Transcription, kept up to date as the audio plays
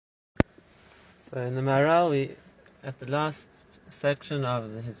So in the Maharal, we at the last section of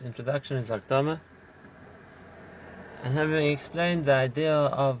his introduction, his Akdama, and having explained the idea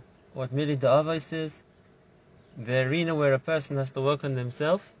of what Mili Da'avos is, the arena where a person has to work on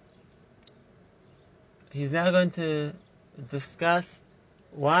themselves, he's now going to discuss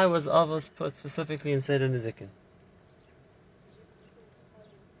why was Avos put specifically in Seder Nezikin.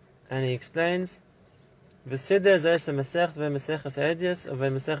 And he explains, V'sidr zayse mesecht ve'meseches edius or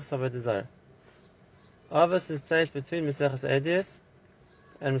ve'meseches avodah zarah. Avos is placed between meseches edius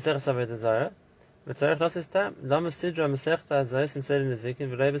and meseches avodah zarah. V'tzarech lasis tam lama sidra mesechta zayse Seder Nezikin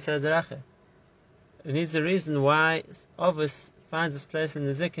v'lei b'seder acher. It needs a reason why Avos finds its place in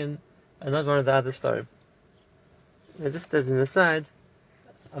Nezikin and not one of the other story. Now, just as an aside,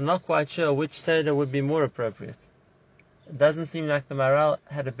 I'm not quite sure which Seder would be more appropriate. It doesn't seem like the Maharal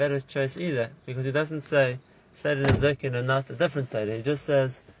had a better choice either, because he doesn't say Seder Nezikin and not a different Seder. He just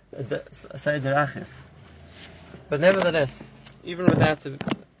says Seder Acher. But nevertheless, even without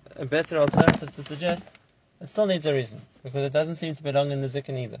a better alternative to suggest, it still needs a reason, because it doesn't seem to belong in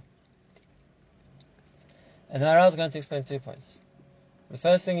Nezikin either. And the Maharal is going to explain 2 points. The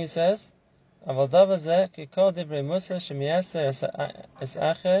first thing he says, all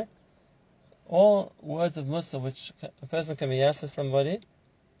words of Musa which a person can be yasser somebody,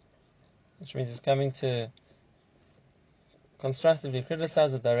 which means he's coming to constructively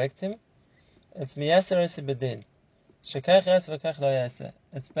criticize or direct him, it's miyasser esi bedin. Shekach yasser v'kach lo yasser.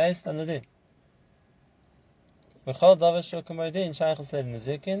 It's based on the din. V'chol davar shel k'moedin shayach l'seder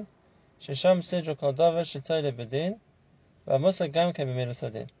nezikin, shesham sidro kol davar shetoyle bedin, v'amusa gam ke b'milas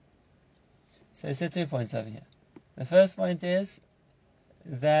hadin. So he said 2 points over here. The first point is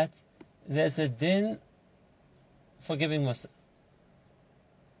that there's a din for giving Musa.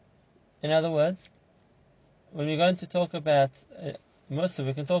 In other words, when we're going to talk about Musa,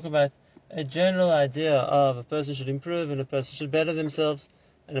 we can talk about a general idea of a person should improve and a person should better themselves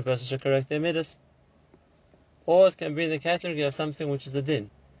and a person should correct their midas. Or it can be the category of something which is a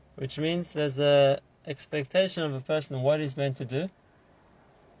din, which means there's a expectation of a person what he's meant to do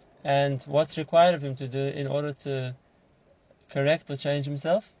and what's required of him to do in order to correct or change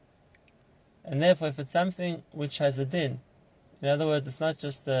himself. And therefore, if it's something which has a din, in other words, it's not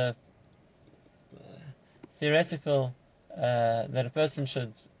just a theoretical that a person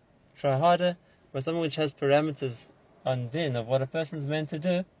should try harder, but something which has parameters on din of what a person is meant to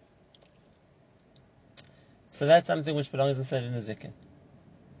do, so that's something which belongs in Seder Nezikin.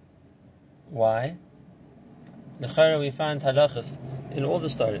 Why? Nechara, we find halachas in all the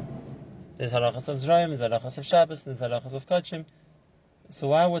story. There's halachas of Zrayim, there's halachas of Shabbos, there's halachas of Kodshim. So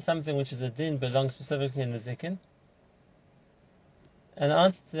why would something which is a din belong specifically in Nezikin? And the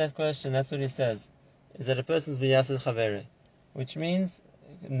answer to that question, that's what he says, is that a person's b'yased chavere, which means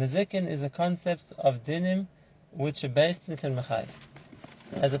Nezikin is a concept of dinim which a beis din can mechay,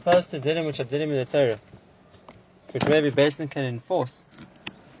 as opposed to dinim which are dinim in the Torah, which maybe beis din can enforce.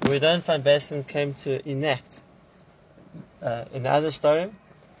 We don't find beis din came to enact in the other storim,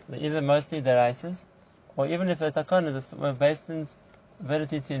 either mostly deraisas, or even if the takana is beis din's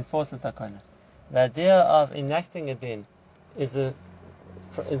ability to enforce the takana. The idea of enacting a din is the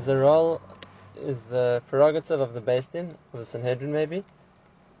prerogative of the beis din, of the Sanhedrin maybe,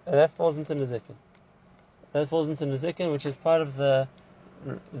 and that falls into Nezikin. That falls into Nezikin, which is part of the,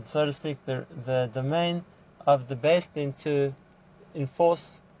 so to speak, the domain of the beis din to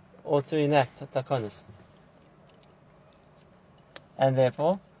enforce or to enact takanas. And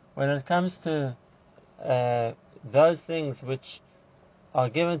therefore, when it comes to those things which are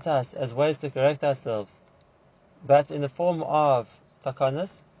given to us as ways to correct ourselves, but in the form of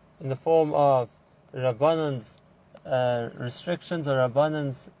takanas, in the form of Rabbanan's restrictions or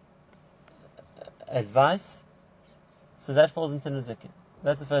Rabbanan's advice, so that falls into Nezikin.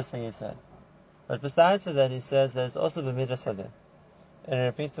 That's the first thing he said. But besides for that, he says that it's also b'midas hadin. And he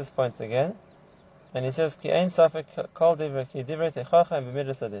repeats this point again, and he says, Ki ein safek kol divrei ki divrei techacha and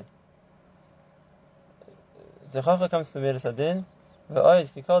b'midas hadin. Techacha comes from b'midas hadin,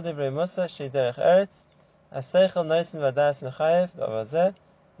 v'oid ki kol divrei Musa shei derech eretz, ha-seichel noisin v'adas mechayev v'avazeh,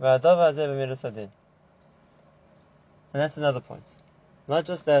 v'adav v'azeh b'midas hadin. And that's another point. Not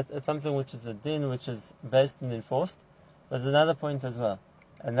just that it's something which is a din, which is based and enforced, but there's another point as well.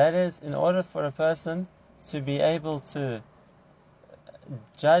 And that is, in order for a person to be able to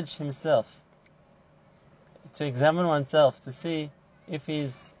judge himself, to examine oneself, to see if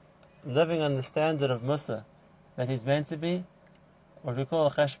he's living on the standard of Musa that he's meant to be, what we call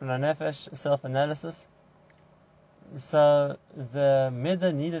a cheshbon hanefesh, a self-analysis. So the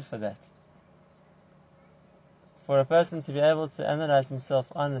midah needed for that, for a person to be able to analyze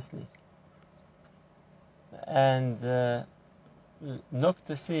himself honestly, and look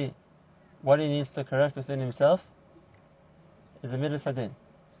to see what he needs to correct within himself, is a midas hadin.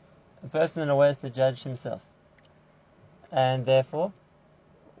 A person in a way is to judge himself. And therefore,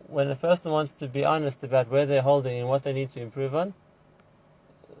 when a person wants to be honest about where they're holding and what they need to improve on,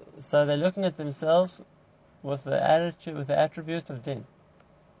 so they're looking at themselves with the attitude, with the attribute of din.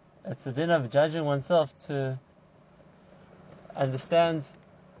 It's the din of judging oneself to understand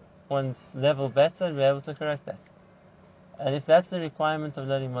one's level better and be able to correct that. And if that's the requirement of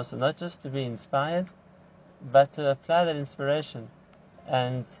learning Mussar, not just to be inspired, but to apply that inspiration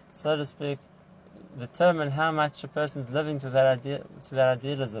and, so to speak, determine how much a person is living to that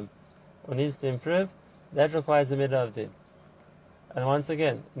idealism or needs to improve, that requires a midah of din. And once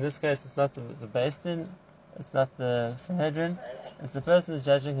again, in this case, it's not the Beis Din, it's not the Sanhedrin, it's the person who's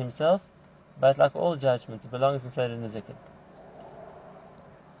judging himself, but like all judgment, it belongs inside the Nezikin.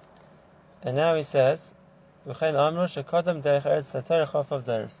 And now he says, we know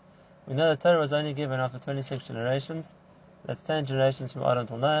the Torah was only given after 26 generations. That's 10 generations from Adam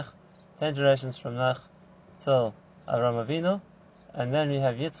till Noach, 10 generations from Noach till Avraham Avinu, and then we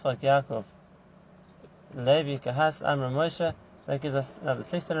have Yitzchak, Yaakov, Levi, Kahas, Amram, Moshe. That gives us another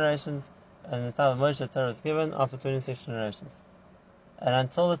 6 generations, and the time of Moshe, the Torah was given after 26 generations. And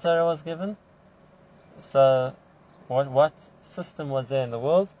until the Torah was given, so what system was there in the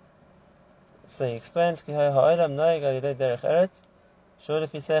world? So he explains, it's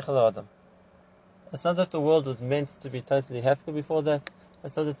not that the world was meant to be totally hefker before that.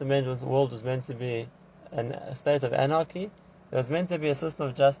 It's not that the world was meant to be a state of anarchy. There was meant to be a system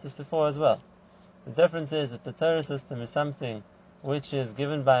of justice before as well. The difference is that the Torah system is something which is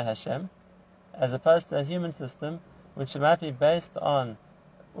given by Hashem, as opposed to a human system which might be based on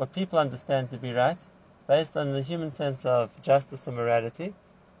what people understand to be right, based on the human sense of justice and morality,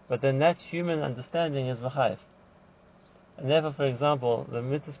 but then that human understanding is machayev. And therefore, for example, the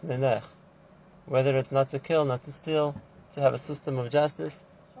mitzvahs b'nei, whether it's not to kill, not to steal, to have a system of justice,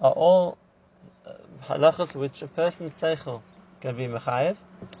 are all halachas which a person's seichel can be machayev,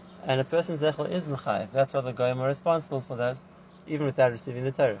 and a person's seichel is machayev. That's why the goyim are responsible for that, even without receiving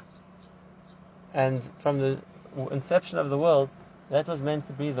the Torah. And from the inception of the world, that was meant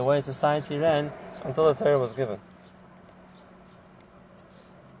to be the way society ran until the Torah was given.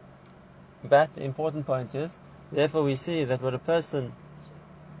 But the important point is, therefore we see that what a person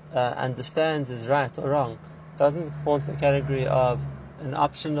understands is right or wrong doesn't fall into the category of an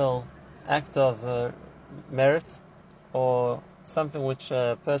optional act of merit or something which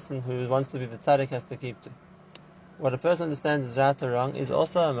a person who wants to be the tzaddik has to keep to. What a person understands is right or wrong is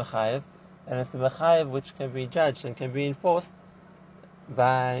also a mechayev, and it's a mechayev which can be judged and can be enforced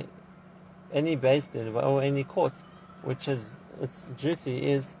by any Beis Din or any court, which has its duty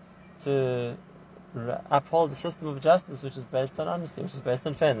is to uphold the system of justice which is based on honesty, which is based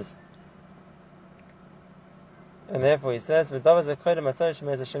on fairness. And therefore he says, that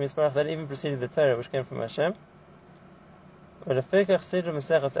even preceded the Torah which came from Hashem. And therefore he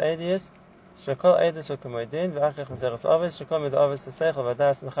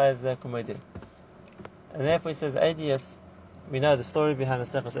says, Eidius, we know the story behind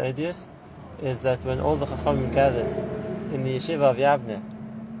Maseches Eidius is that when all the Chachamim gathered in the yeshiva of Yavne,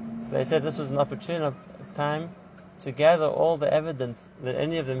 so they said this was an opportune time to gather all the evidence that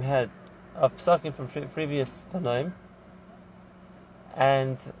any of them had of psakim from previous Tanoim,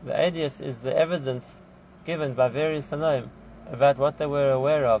 and the Eidius is the evidence given by various Tanoim about what they were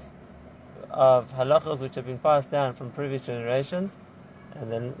aware of halachos which have been passed down from previous generations,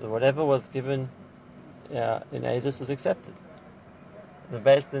 and then whatever was given in Eidius was accepted. The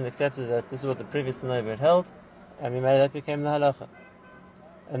Beis Din accepted that this is what the previous Tanoim had held, and we made that became the halacha.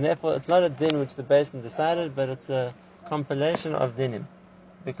 And therefore it's not a din which the Beis Din decided, but it's a compilation of dinim,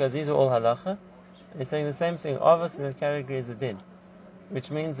 because these are all halacha. And he's saying the same thing. Avos in that category is a din, which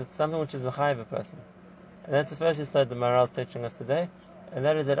means it's something which is mechayev a person. And that's the first side the Maharal is teaching us today, and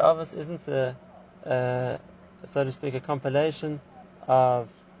that is that Avos isn't so to speak, a compilation of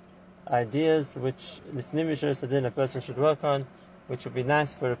ideas which lifnim yishuras hadin a person should work on, which would be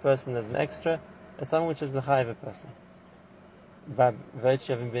nice for a person as an extra. It's something which is mechayev a person, by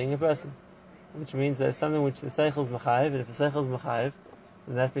virtue of him being a person, which means that it's something which the seichel is mechayev, and if the seichel is mechayev,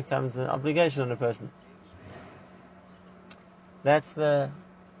 then that becomes an obligation on a person. That's why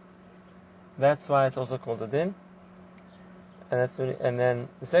it's also called a din, and then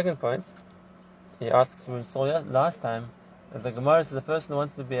the second point, he asks, we saw last time that the Gemara says the person who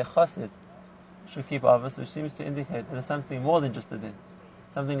wants to be a chassid should keep avos, which seems to indicate that it's something more than just a din,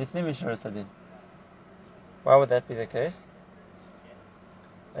 something lifnim yishuras hadin. Why would that be the case?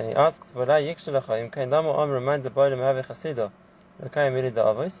 And he asks, why is it that the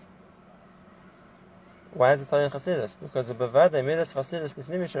Torah in Chasidus? Because the Bavada Midas Chasidus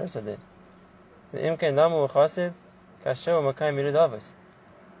Lifnim Yishar Sadin. The Imkein Damu Chasid Kasher Makayim Mirid Avos.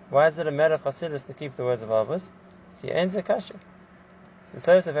 Why is it a matter of Chasidus to keep the words of Avos? He ends a Kasher. The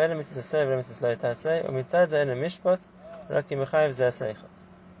source of Elam is a Sever, it is Lo Tasei, or Mitzad Zayin a Mishpat, Raki Mechayev Zeh Seichel.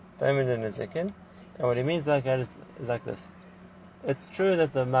 Taimid in Nezikin. And what he means by that is like this. It's true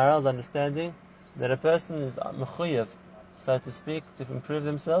that the Maral's understanding that a person is mechuyev, so to speak, to improve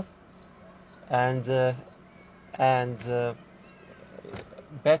themselves and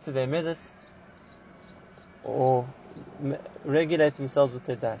better their midas or regulate themselves with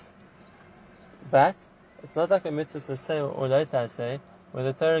their das. But it's not like a mitzvah say or lo say where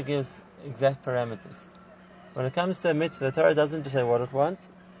the Torah gives exact parameters. When it comes to a mitzvah, the Torah doesn't just say what it wants;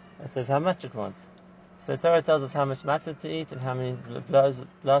 it says how much it wants. So the Torah tells us how much matzah to eat and how many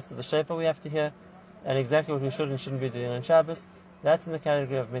blasts of the shofar we have to hear, and exactly what we should and shouldn't be doing on Shabbos. That's in the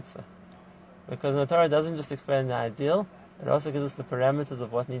category of mitzvah. Because the Torah doesn't just explain the ideal, it also gives us the parameters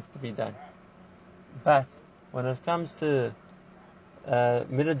of what needs to be done. But when it comes to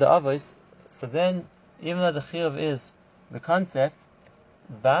midah da'avos, so then, even though the chiyuv is the concept,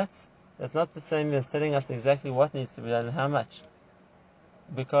 but that's not the same as telling us exactly what needs to be done and how much.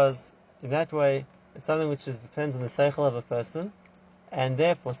 Because in that way, it's something which depends on the seichel of a person, and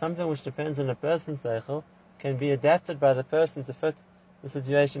therefore something which depends on a person's seichel can be adapted by the person to fit the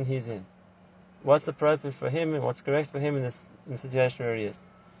situation he's in. What's appropriate for him and what's correct for him in the situation where he is.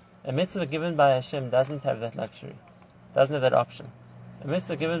 A mitzvah given by Hashem doesn't have that luxury, doesn't have that option. A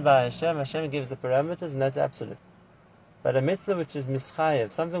mitzvah given by Hashem gives the parameters and that's absolute. But a mitzvah which is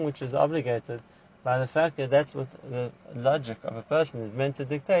mischayev, something which is obligated by the fact that that's what the logic of a person is meant to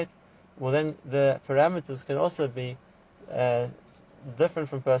dictate, well then the parameters can also be different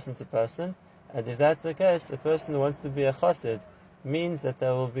from person to person, and if that's the case, a person who wants to be a chassid means that they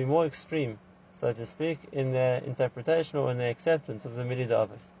will be more extreme, so to speak, in their interpretation or in their acceptance of the midah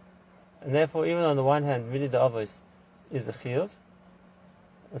da'avos. And therefore, even on the one hand, midah da'avos is a chiyuv,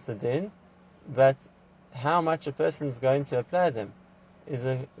 it's a din, but how much a person is going to apply them is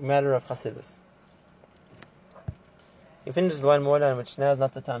a matter of chassidus. He finishes one more line, which now is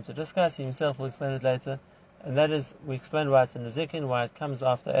not the time to discuss. He himself will explain it later. And that is, we explained why it's in the Zikin, why it comes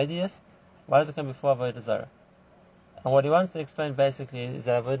after Adius, why does it come before Avodah Zarah. And what he wants to explain basically is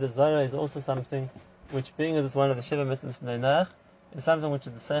that Avodah Zarah is also something which, being as it's one of the Shiva Mitzvahs B'nai Noach, is something which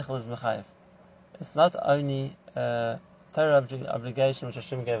the Seichel is Mechayev. It's not only a Torah obligation which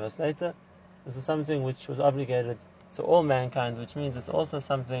Hashem gave us later, this is something which was obligated to all mankind, which means it's also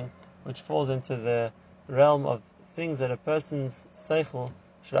something which falls into the realm of things that a person's seichel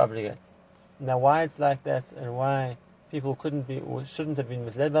should obligate. Now, why it's like that and why people couldn't be or shouldn't have been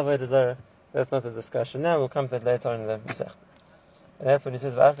misled by Avodah Zarah, that's not the discussion now. We'll come to that later on in the Masechta. And that's what he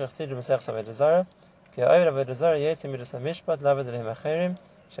says. V'achar chsidu Masechta Avodah Zarah, ki ha'over Avodah Zarah yetzi midas hamishpat lavad lehem acherim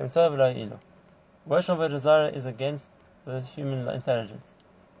shem tov lo ilu. Worship of Avodah Zarah is against the human intelligence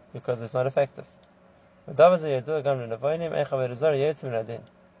because it's not effective. V'davar zeh yadua gam le'navonim eich Avodah Zarah yetzi min hadin.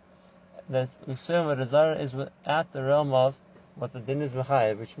 That Yisrael Avodah Zarah is without the realm of what the din is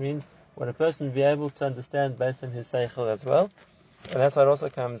mechayev, which means what a person will be able to understand based on his seichel as well, and that's why it also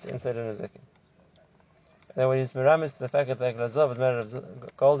comes inside in Nezikin. And then when he's miramis to the fact that the glazov is made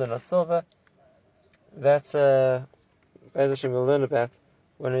of gold and not silver, that's Be'ez Hashem we'll learn about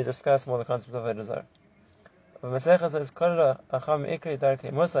when we discuss more the concept of Avodah Zarah. Masechah says, "Kol acham ikri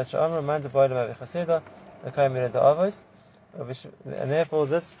darkei musad she'amru man de'boidim avichasida l'kayim midah da'avos." And therefore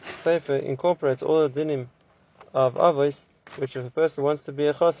this sefer incorporates all the dinim of avos, which if a person wants to be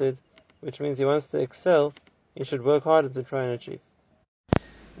a chassid, which means he wants to excel, he should work harder to try and achieve.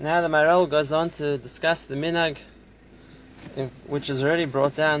 Now the Maharal goes on to discuss the minhag, which is already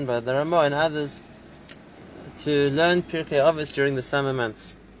brought down by the Ramah and others, to learn Pirkei Avos during the summer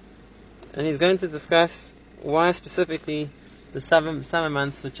months. And he's going to discuss why specifically the summer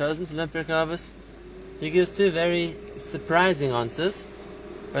months were chosen to learn Pirkei Avos. He gives two very surprising answers,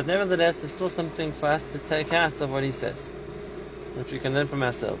 but nevertheless there's still something for us to take out of what he says, which we can learn from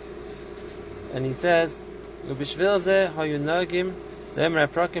ourselves. And he says, "Ubishvil zeh hayunagim le'emra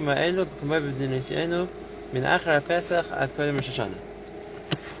prakim ha'elu b'kamov b'dinisienu min achar Pesach ad kodem Rosh Hashanah."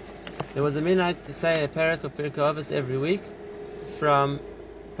 There was a minhag to say a parak of Pirkei Avos every week from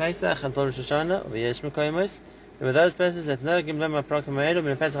Pesach until Rosh Hashanah, or Yesh Mekayimos. There were those places that nagim le'emra prakim ha'elu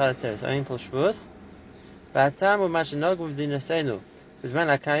min Pesach ad Atzeres, only until Shavuos. Ba'atam u'mashenog b'dinisienu b'zman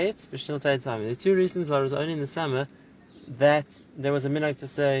hakayitz b'shnil ta'etam. There are two reasons why it was only in the summer that there was a minhag to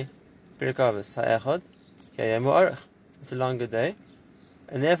say Pirkei Avos. Ha'echad, ki hayom ha'orech, it's a longer day,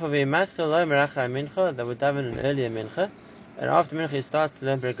 And therefore we matchil lo merachai mincha, that would daven an earlier mincha, and after mincha he starts to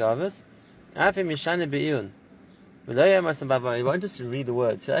learn Pirkei Avos. After mishane be'iyun. He won't just read the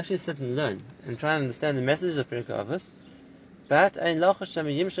words, he'll actually sit and learn and try and understand the message of Pirkei Avos. But ein lachas shem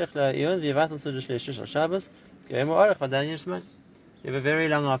yimshech la'iyun v'yivatel sudah shleishish al Shabbos k'yom ha'orech v'dan yishman. You have a very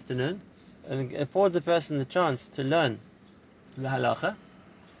long afternoon, and it affords a person the chance to learn the halacha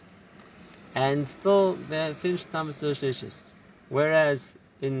and still finish Tamas Shishis. Whereas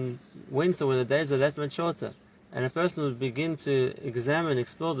in winter, when the days are that much shorter, and a person would begin to examine,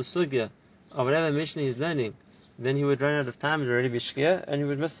 explore the sugya of whatever Mishnah he's learning, then he would run out of time and already be shkia, and he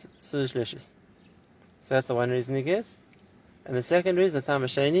would miss Sudah Shishis. So that's the one reason he gives. And the second reason, the Tam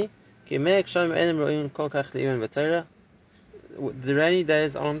Hasheni, the rainy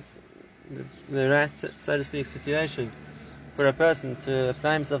days aren't the right, so to speak, situation for a person to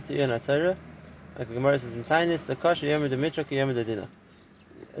apply himself to Iyun HaTorah. Like the Gemara says in Tainis, the Kasha Yom Demitra Ki Yom Dedina.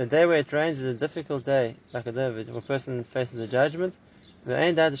 A day where it rains is a difficult day, like a day where a person faces a judgment. A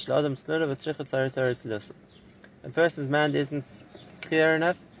person's mind isn't clear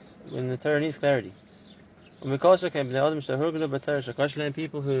enough when the Torah needs clarity. People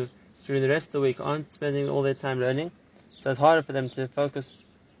who during the rest of the week aren't spending all their time learning, so it's harder for them to focus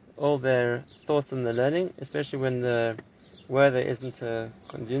all their thoughts on the learning, especially when the weather isn't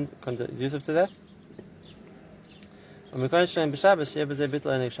conducive to that. On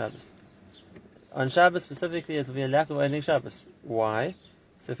Shabbos specifically, it will be a lack of Einik Shabbos. Why?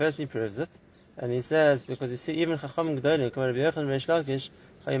 So first he proves it, and he says, because you see, even Chacham Gdolim, Rabbi Yochanan Reish Lakish,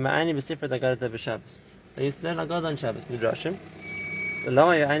 Hayima'ani b'Sifra Agarata b'Shabbos. They used to learn Agada on Shabbos, Midrashim.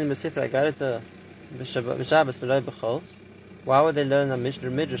 Why would they learn a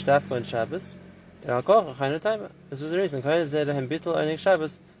Midrash Dafka on Shabbos? This was the reason.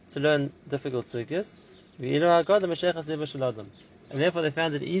 To learn difficult sugyas. And therefore they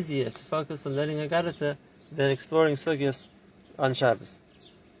found it easier to focus on learning Agadata than exploring sugyas on Shabbos.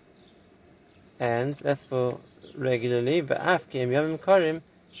 And that's for regularly. Especially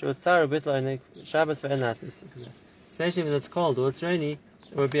when it's cold or it's rainy,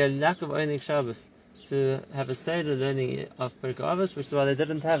 there would be a lack of Einik Shabbos to have a seder learning of Pirkei Avos, which is why they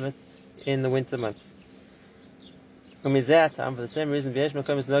didn't have it in the winter months. For the same reason,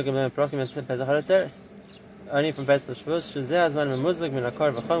 only from Pesach to Shavuos,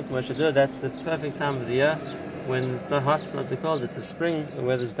 that's the perfect time of the year when it's not hot, it's not too cold, it's a spring, the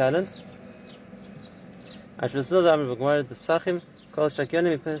weather's balanced.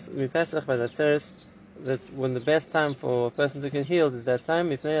 That when the best time for a person to get healed is that time,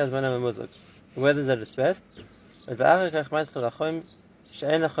 the weather's at its best.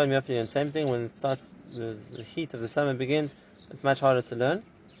 Same thing, when it starts, the heat of the summer begins, it's much harder to learn.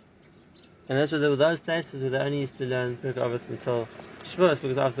 And that's where there were those places where they only used to learn Pirkei Avos until Shavuos,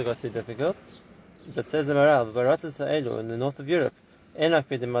 because after it got too difficult. But says the Maral, in the north of Europe,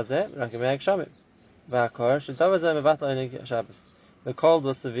 the cold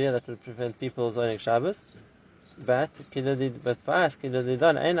was severe, that would prevent people learning Shabbos. But for us,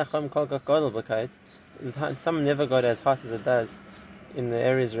 the summer never got as hot as it does in the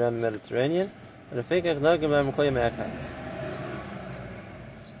areas around the Mediterranean.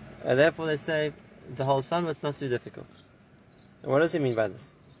 And therefore they say the whole summer it's not too difficult. And what does he mean by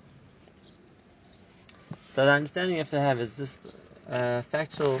this? So the understanding you have to have is just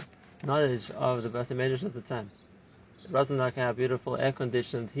factual knowledge of the Beit Medrash at the time. It wasn't like our beautiful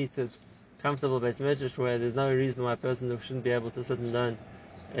air-conditioned, heated, comfortable Beit Medrash where there's no reason why a person shouldn't be able to sit and learn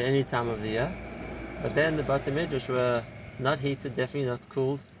at any time of the year. But then the Beit Medrash were not heated, definitely not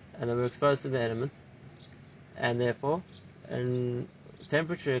cooled, and they were exposed to the elements, and therefore, in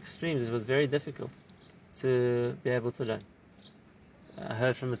temperature extremes, it was very difficult to be able to learn. I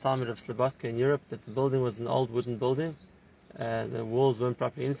heard from a Talmud of Slobodka in Europe that the building was an old wooden building. The walls weren't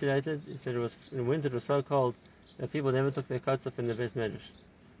properly insulated. He said in winter it was so cold that people never took their coats off in the Beis Medrash.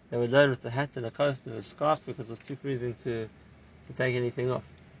 They would learn with a hat and a coat and a scarf because it was too freezing to take anything off.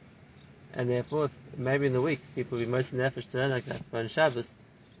 And therefore, maybe in the week, people would be most nefesh to learn like that. But on Shabbos,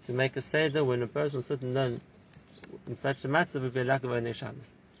 to make a seder when a person would sit and learn in such a matzah would be a lack of Einik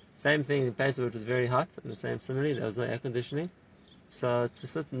Shabbos. Same thing in places where it was very hot, and the same similarly, there was no air conditioning. So to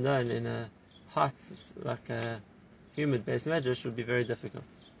sit and learn in a hot, like a humid Beis Medrash would be very difficult.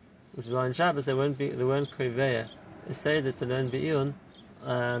 Which is why on Shabbos they weren't koveya a seder to learn be'iyun,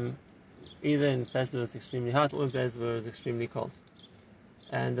 either in places where it was extremely hot or in places where it was extremely cold.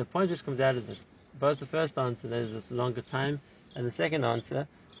 And the point which comes out of this, both the first answer, that is this longer time, and the second answer,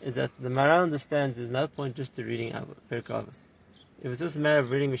 is that the Maral understands there's no point just to reading Pirkei Avos. If it's just a matter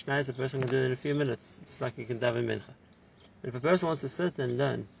of reading Mishnayos, a person can do it in a few minutes, just like you can daven Mincha. But if a person wants to sit and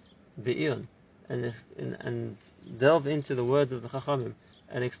learn Be'iyun and delve into the words of the Chachamim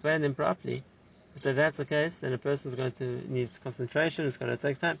and explain them properly, so if that's the case, then a person is going to need concentration, it's going to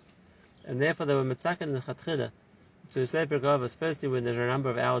take time. And therefore they were metaken in the Chatchila to say Pirkei firstly when there's a number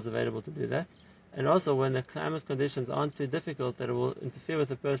of hours available to do that, and also when the climate conditions aren't too difficult that it will interfere with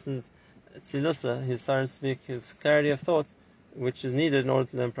a person's tzilusa, his, so to speak, his clarity of thought, which is needed in order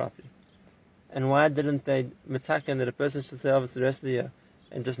to learn properly. And why didn't they metaken that a person should say Avos the rest of the year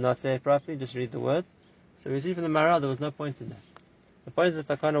and just not say it properly, just read the words? So we see from the Maharal there was no point in that. The point of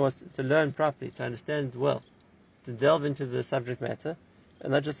the Takana was to learn properly, to understand well, to delve into the subject matter,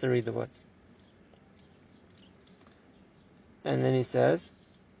 and not just to read the words. And then he says,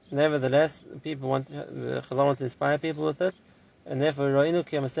 nevertheless, people the Chazal want to inspire people with it, and therefore they want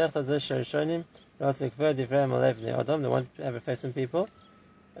to have effect on people,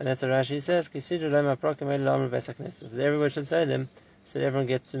 and that's what Rashi says. So everyone should say them, so that everyone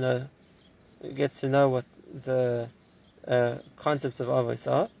gets to know what the concepts of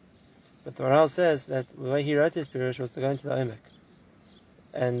Avos are. But the Maharal says that the way he wrote his Pirush was to go into the Omek,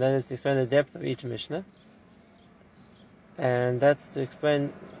 and that is to explain the depth of each Mishnah, and that's to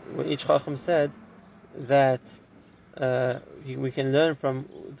explain what each Chacham said, that we can learn from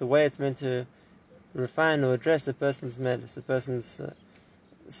the way it's meant to refine or address a person's madness, a person's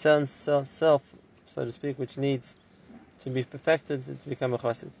self, so to speak, which needs to be perfected to become a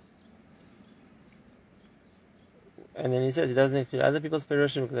chassid. And then he says he doesn't include other people's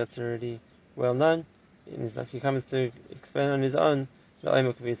perushim because that's already well known. And it's like he comes to explain on his own the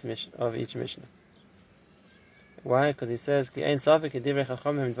oimuk of each Mishnah. Why? Because he says ki ein safek divrei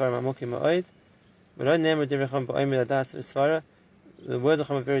chachamim dvarim amukim ma'od, but lo ne'emar divrei chachamim ba'omer ladas v'svara. The words of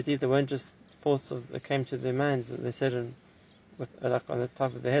Chacham are very deep. They weren't just thoughts that came to their minds that they said like on the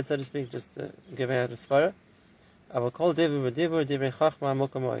top of their head, so to speak, just to give out a svara. I will call divrei divrei chachma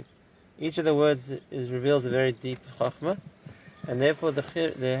amukim ma'od. Each of the words reveals a very deep chachma, and therefore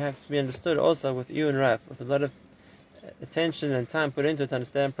they have to be understood also with Iyun Rav, with a lot of attention and time put into it to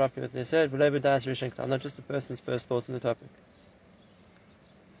understand properly what they said, not just the person's first thought on the topic.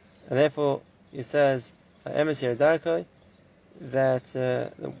 And therefore, he says, that the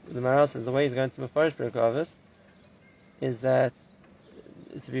Maharal says the way he's going to Mefarish Pirkei Avos is that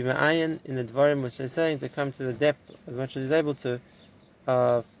to be ma'ayin in the dvarim which they're saying, to come to the depth as much as he's able to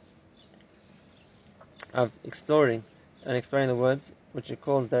of exploring and explaining the words, which he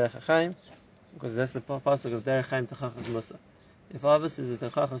calls Derech HaChaim, because that's the pasuk of Derech HaChaim Techachas Musa. If Avos is a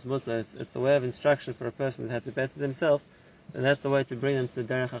Techachas Musa, it's the way of instruction for a person that had to better themselves, then that's the way to bring them to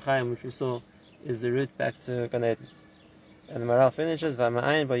Derech HaChaim, which we saw is the route back to Gan Eden. And the Maharal finishes,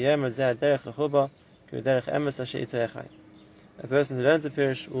 V'ama'ayin b'yomer zeh derech lechuba, ki derech emes asher itei chai. A person who learns the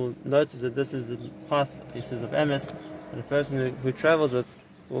Pirush will notice that this is the path, he says, of emes, and a person who travels it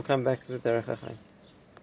will come back to the Derech HaChaim.